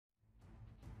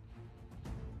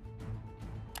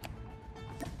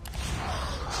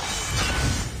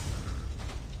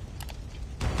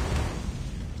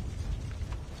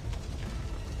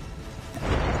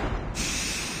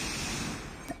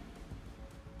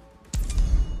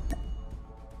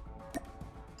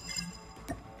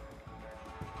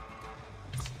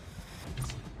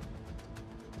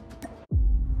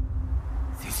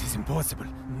impossible.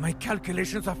 My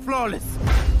calculations are flawless.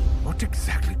 What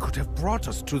exactly could have brought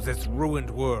us to this ruined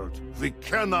world? We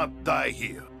cannot die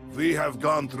here. We have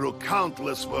gone through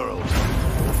countless worlds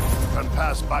and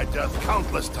passed by death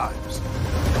countless times.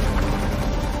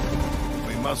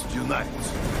 We must unite.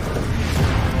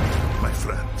 My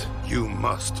friend, you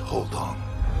must hold on.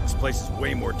 This place is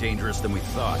way more dangerous than we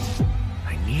thought.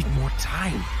 I need more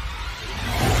time.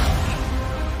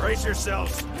 Brace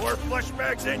yourselves. More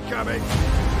flashbacks incoming.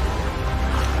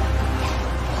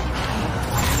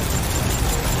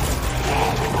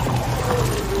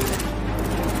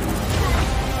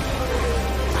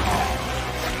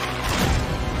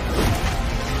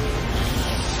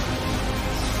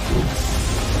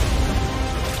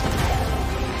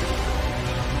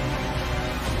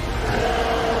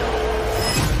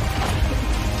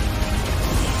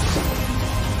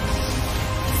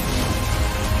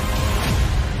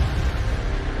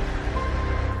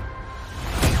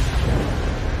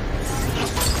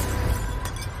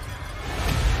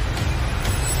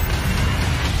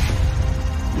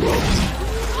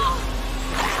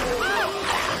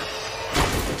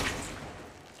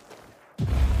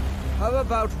 How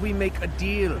about we make a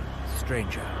deal,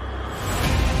 stranger?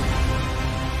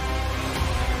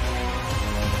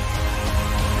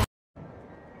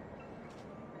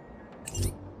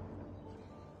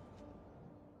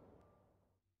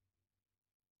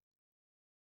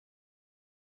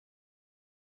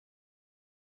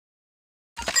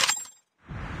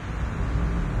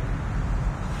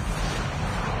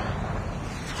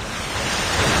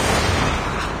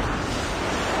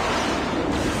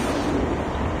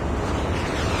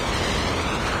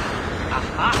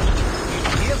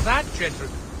 That,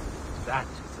 gentlemen, that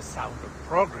is the sound of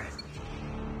progress.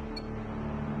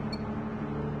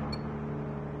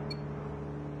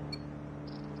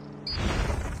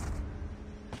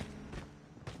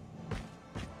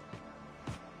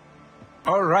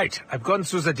 All right, I've gone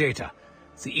through the data.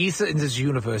 The ether in this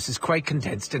universe is quite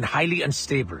condensed and highly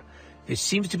unstable, which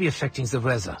seems to be affecting the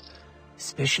weather,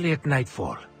 especially at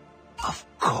nightfall. Of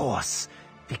course.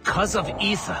 Because of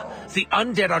ether, the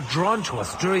undead are drawn to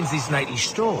us during these nightly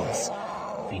storms.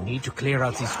 We need to clear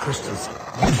out these crystals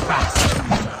fast.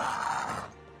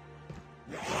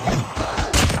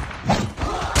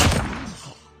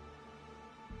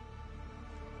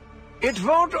 It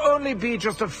won't only be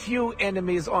just a few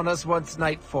enemies on us once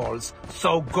night falls,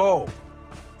 so go.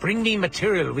 Bring me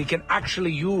material we can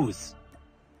actually use.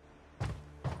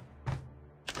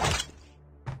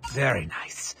 Very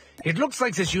nice. It looks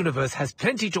like this universe has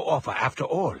plenty to offer after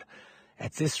all.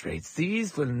 At this rate,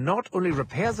 these will not only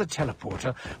repair the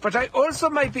teleporter, but I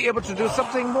also might be able to do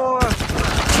something more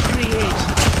creative.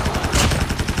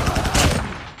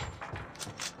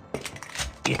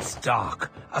 It's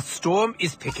dark. A storm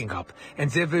is picking up,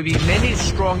 and there will be many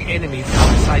strong enemies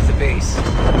outside the base.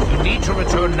 You need to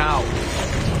return now.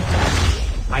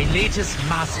 My latest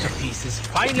masterpiece is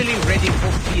finally ready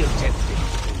for field testing.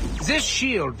 This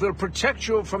shield will protect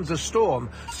you from the storm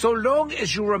so long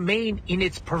as you remain in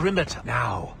its perimeter.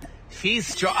 Now,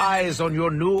 feast your eyes on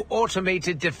your new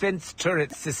automated defense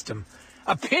turret system.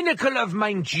 A pinnacle of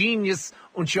my genius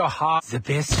and your heart. The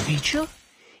best feature?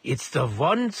 It's the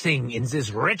one thing in this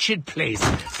wretched place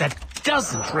that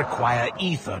doesn't require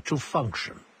ether to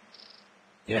function.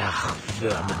 Ah,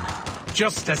 vermin.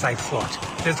 Just as I thought.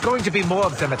 There's going to be more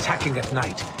of them attacking at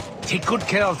night. Take good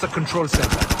care of the control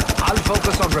center. I'll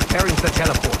focus on repairing the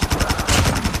teleporter.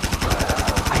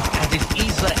 I've added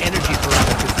ether energy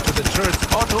parameters to the turret's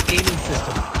auto-aiming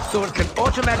system, so it can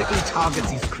automatically target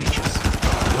these creatures.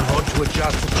 You'll want to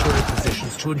adjust the turret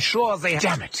positions to ensure they...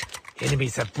 Damn it!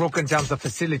 Enemies have broken down the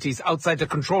facilities outside the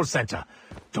control center.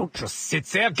 Don't just sit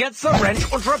there, get the wrench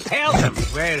and repair them!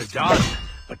 Well done,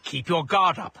 but keep your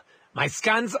guard up. My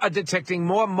scans are detecting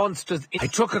more monsters. I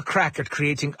took a crack at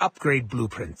creating upgrade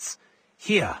blueprints.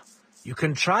 Here. You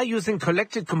can try using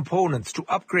collected components to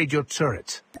upgrade your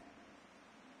turret.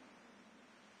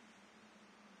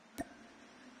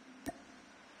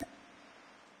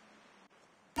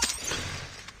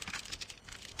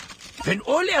 When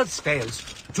all else fails,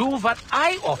 do what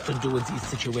I often do in these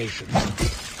situations.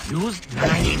 Use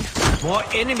 9. More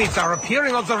enemies are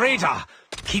appearing on the radar.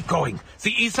 Keep going.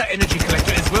 The ether energy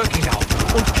collector is working now.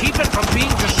 And keep it from being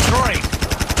destroyed.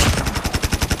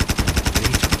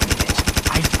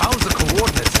 Found the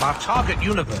coordinates of our target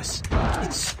universe.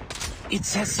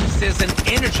 It's as if there's an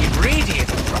energy radiating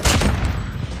from it.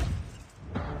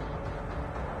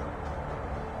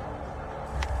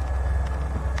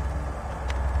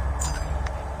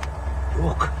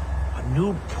 Look, a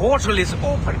new portal is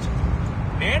opened.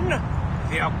 Men,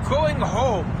 they are going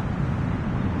home.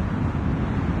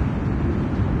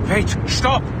 Wait,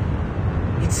 stop!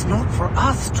 It's not for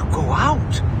us to go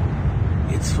out.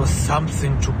 It's for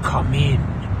something to come in.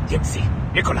 Dipsy,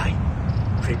 Nikolai,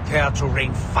 prepare to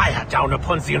rain fire down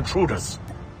upon the intruders.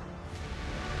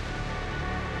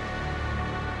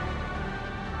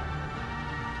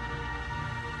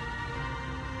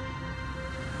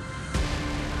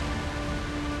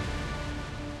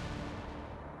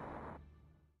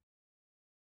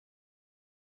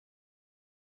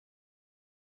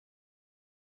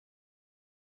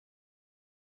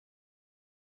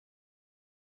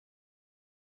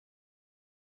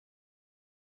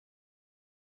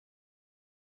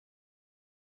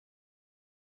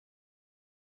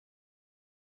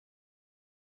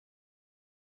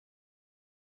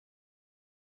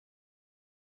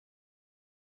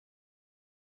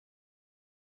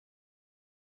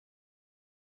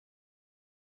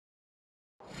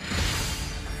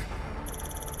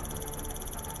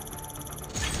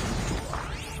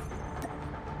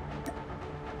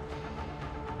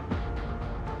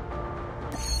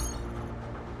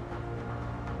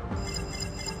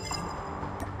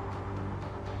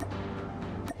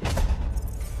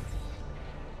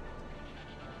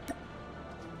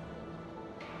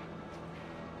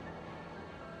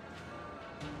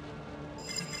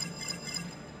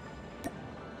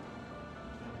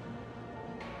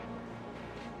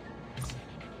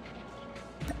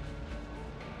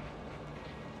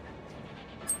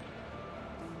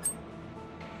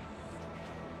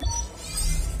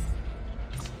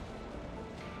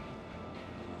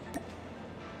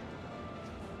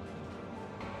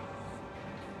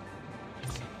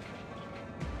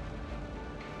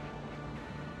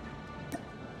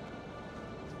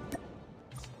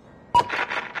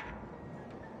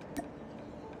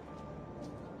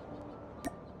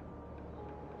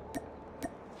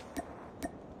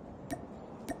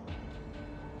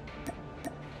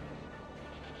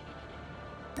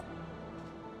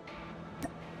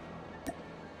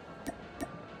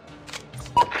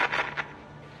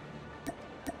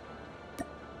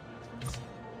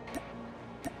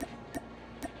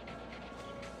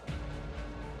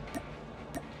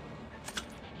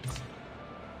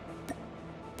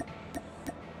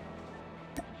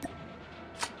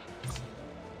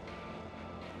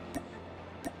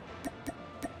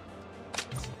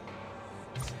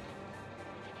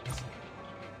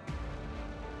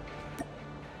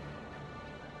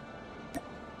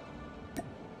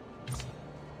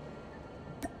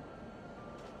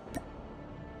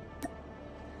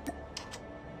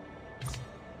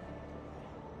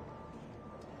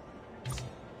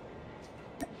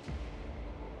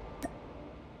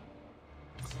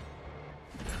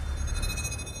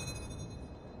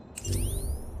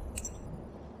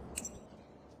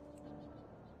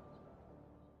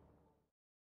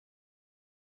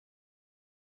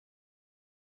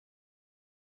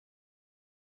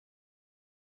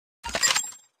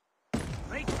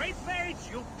 Wait,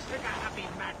 you trigger-happy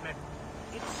madman!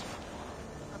 It's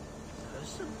a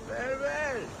person? Very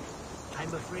well.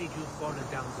 I'm afraid you've fallen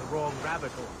down the wrong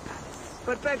rabbit hole, Alice.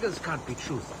 But beggars can't be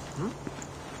choosers,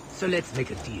 So let's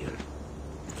make a deal.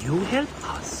 You help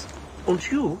us,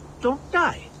 and you don't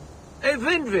die. A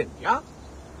win-win, yeah?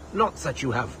 Not that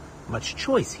you have much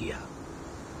choice here.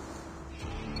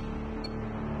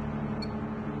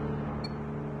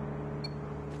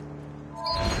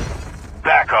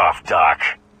 Back off, Doc.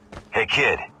 Hey,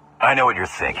 kid, I know what you're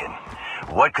thinking.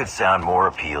 What could sound more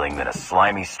appealing than a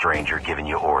slimy stranger giving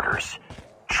you orders?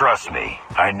 Trust me,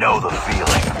 I know the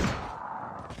feeling.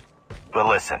 But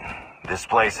listen, this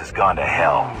place has gone to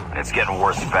hell, and it's getting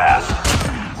worse fast.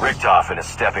 Richtofen is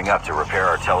stepping up to repair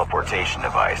our teleportation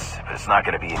device, but it's not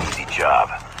going to be an easy job.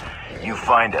 You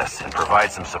find us and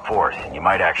provide some support, and you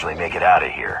might actually make it out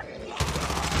of here.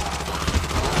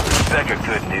 The speck of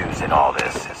good news in all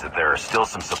this is that there are still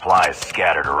some supplies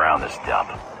scattered around this dump.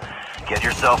 Get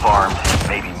yourself armed, and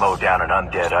maybe mow down an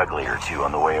undead ugly or two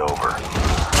on the way over.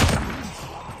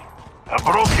 A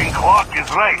broken clock is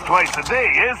right twice a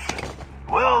day, yes?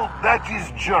 Well, that is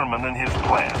German in his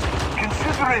plan.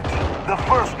 Consider it the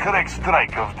first correct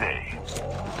strike of day.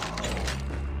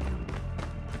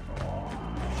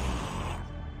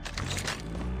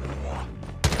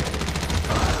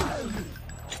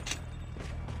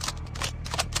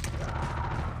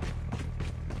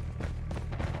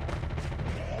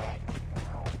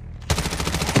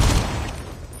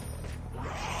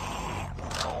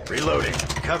 Reloading.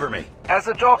 Cover me. As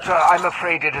a doctor, I'm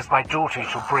afraid it is my duty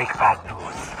to break bad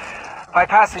news. By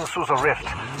passing through the rift,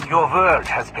 your world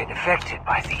has been affected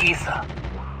by the ether.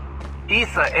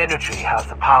 Ether energy has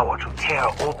the power to tear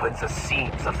open the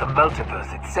seams of the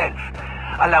multiverse itself,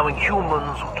 allowing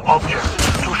humans and objects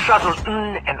to shuttle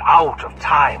in and out of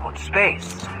time and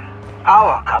space.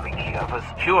 Our coming here was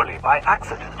purely by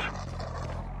accident.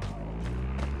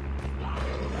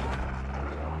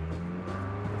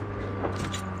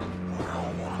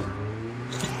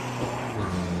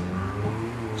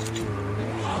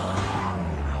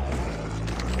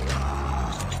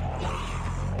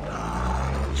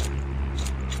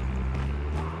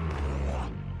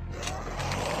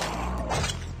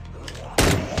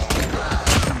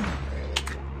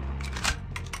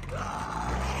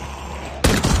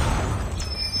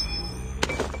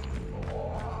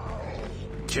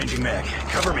 Changing mag.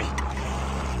 Cover me.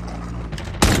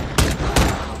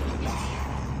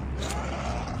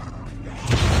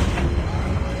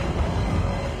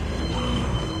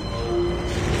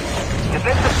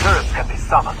 Defensive turrets can be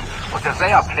summoned, but if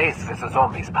they are placed where the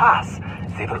zombies pass,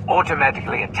 they will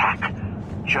automatically attack.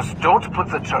 Just don't put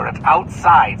the turret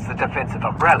outside the defensive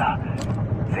umbrella.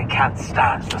 They can't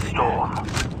stand the storm.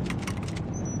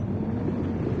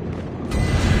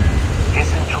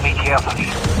 Listen to me carefully.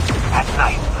 At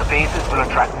night, the bases will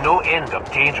attract no end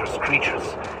of dangerous creatures.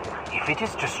 If it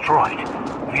is destroyed,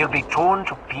 we'll be torn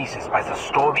to pieces by the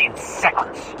storm in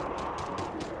seconds.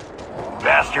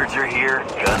 Bastards are here,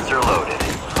 guns are loaded.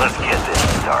 Let's get this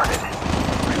started.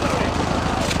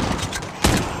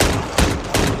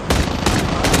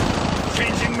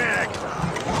 Changing mag.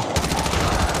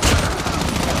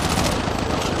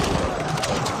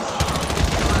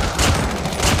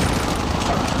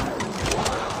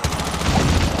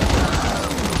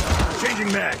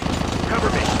 Changing mag. Cover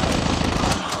me.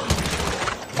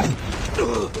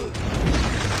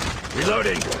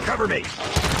 Reloading. Cover me.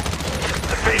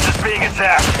 The base is being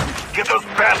attacked. Get those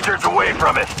bastards away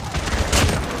from it.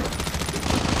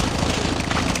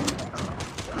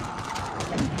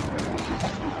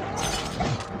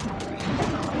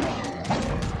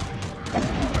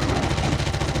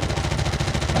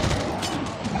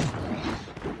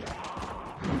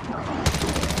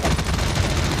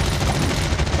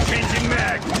 Changing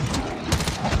mag.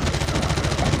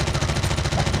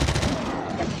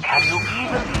 Can you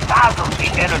even fathom the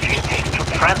energy it takes to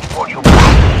transport you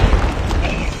back?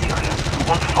 Be serious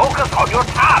and focus on your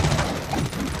task.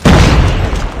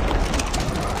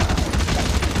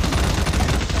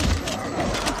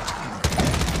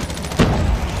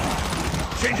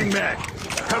 Changing mag.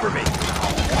 Cover me.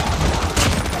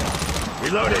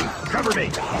 Reloading. Cover me.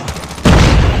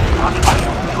 What are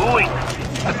you doing?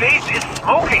 The base is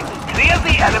smoking. Clear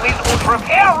the enemies or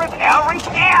repair, repair,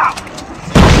 repair!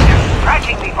 They're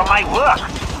distracting me from my work.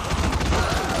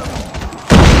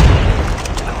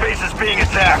 The base is being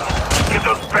attacked. Get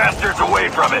those bastards away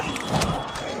from it.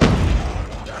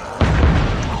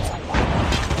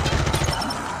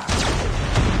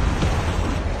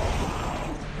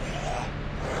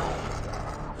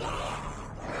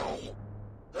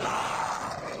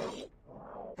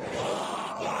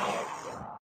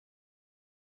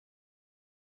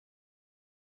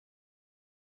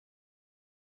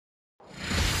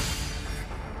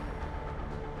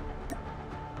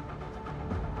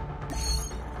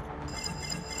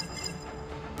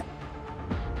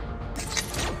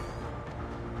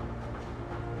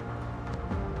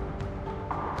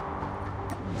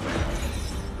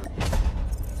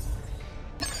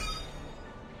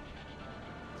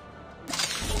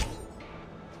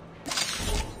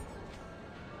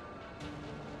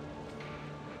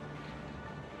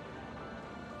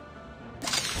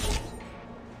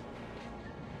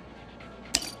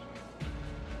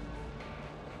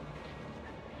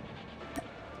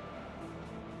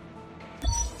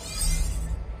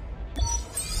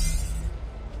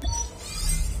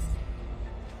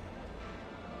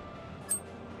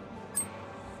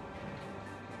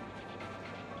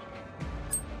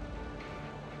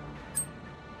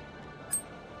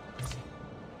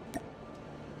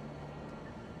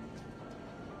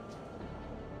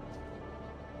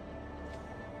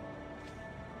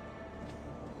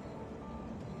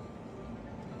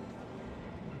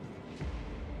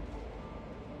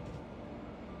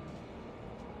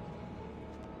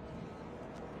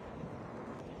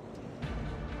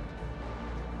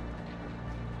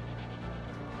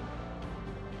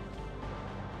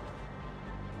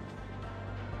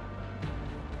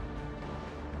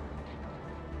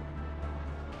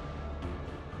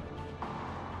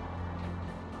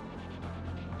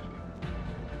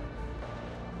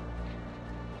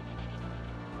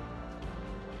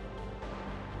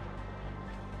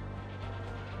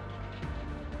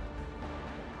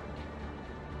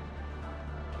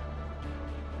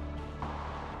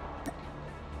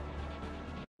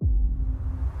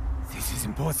 This is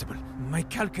impossible. My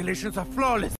calculations are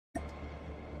flawless.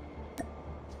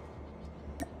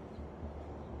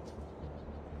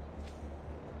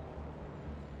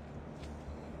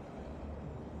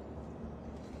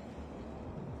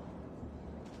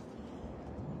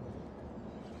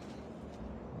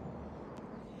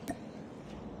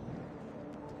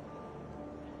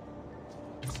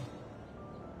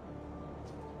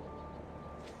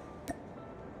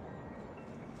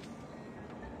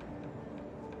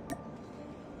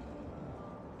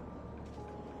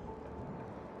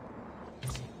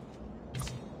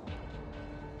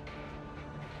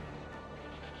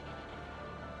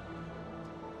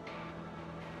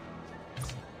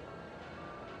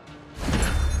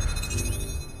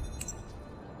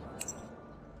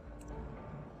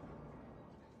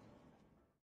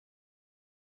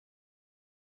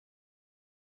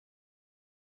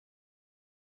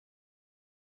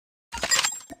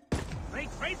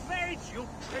 Great rage, you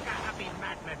trigger-happy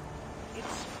madman!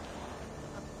 It's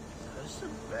a person?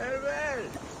 Very well.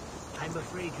 I'm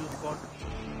afraid you've got...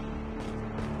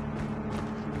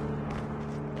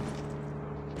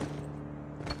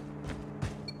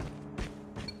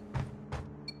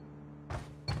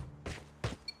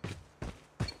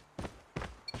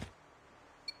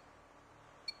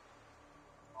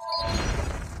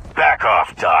 Back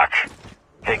off, Doc.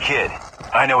 Hey, kid,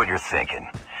 I know what you're thinking.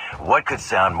 What could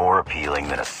sound more appealing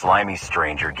than a slimy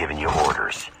stranger giving you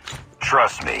orders?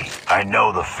 Trust me, I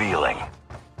know the feeling.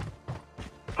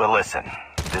 But listen,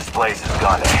 this place has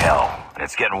gone to hell, and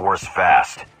it's getting worse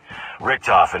fast.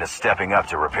 Richtofen is stepping up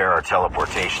to repair our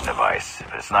teleportation device,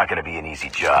 but it's not going to be an easy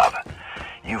job.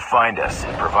 You find us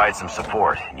and provide some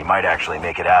support, and you might actually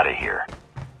make it out of here.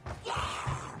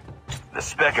 The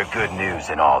speck of good news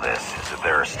in all this is that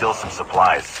there are still some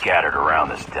supplies scattered around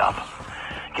this dump.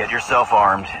 Get yourself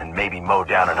armed and maybe mow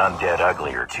down an undead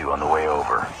ugly or two on the way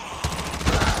over.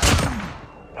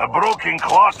 A broken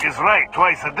clock is right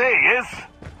twice a day, yes?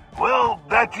 Well,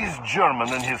 that is German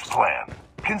in his plan.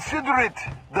 Consider it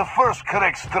the first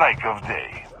correct strike of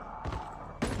day.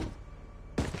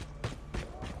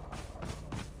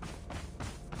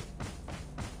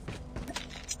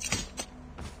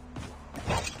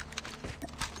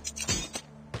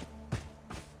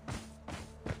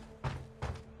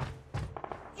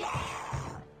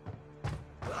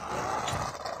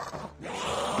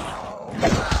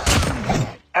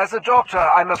 As a doctor,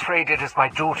 I'm afraid it is my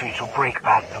duty to break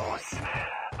bad news.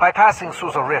 By passing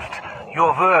through the rift,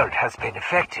 your world has been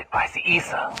affected by the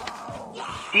ether.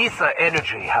 Ether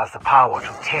energy has the power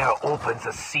to tear open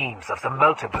the seams of the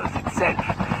multiverse itself,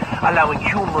 allowing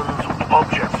humans and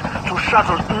objects to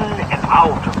shuttle in and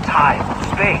out of time and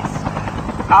space.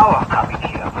 Our coming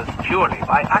here was purely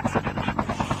by accident.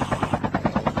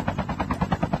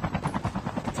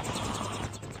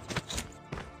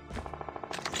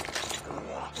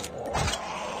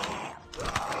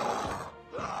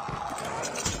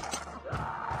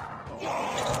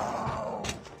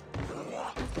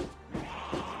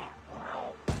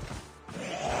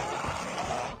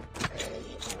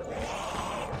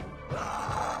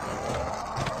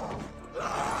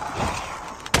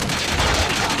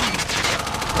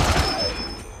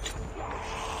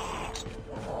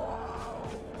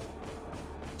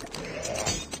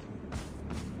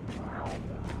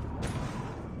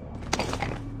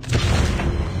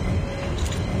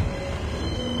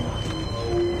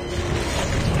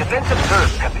 Defensive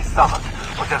turrets can be summoned,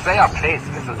 but if they are placed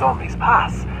as the zombies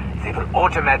pass, they will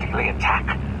automatically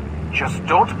attack. Just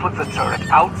don't put the turret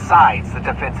outside the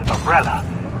defensive umbrella.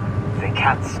 They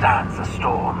can't stand the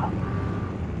storm.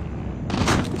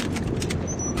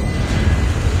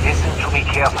 Listen to me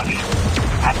carefully.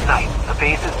 At night, the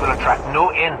bases will attract no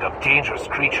end of dangerous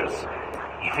creatures.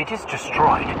 If it is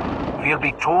destroyed, we'll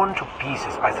be torn to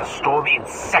pieces by the storm in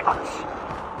seconds.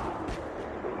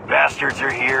 Bastards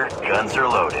are here, guns are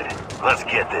loaded. Let's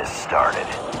get this started.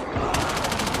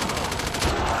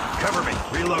 Cover me.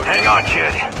 Reload. Hang on,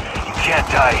 kid. You can't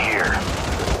die here.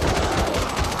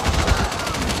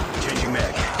 Changing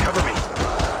mag. Cover me.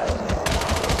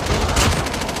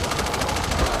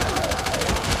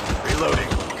 Reloading.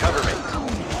 Cover me.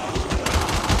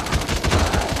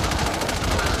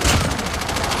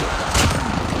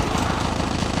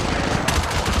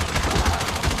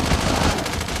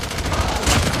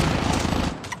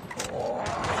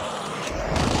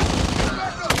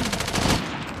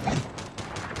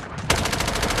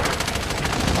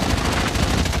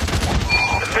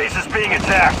 Being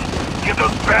attacked. Get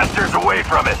those bastards away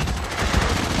from it.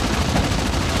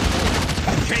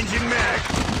 Changing mag.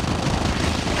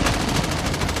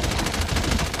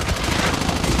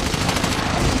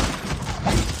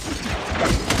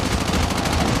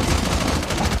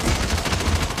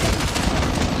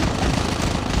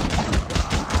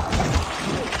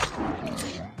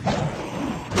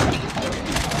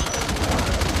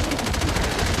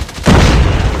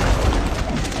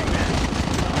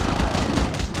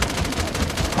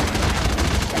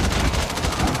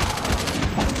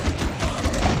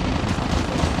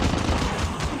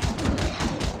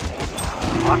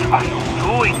 What are you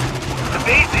doing? The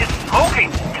base is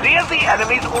smoking! Clear the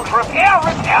enemies and repair!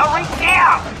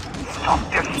 Stop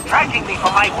distracting me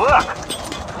from my work!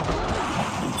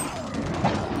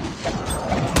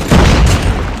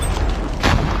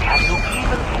 Can you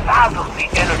even fathom the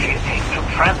energy it takes to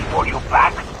transport you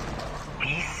back?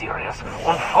 Be serious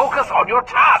and focus on your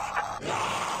task!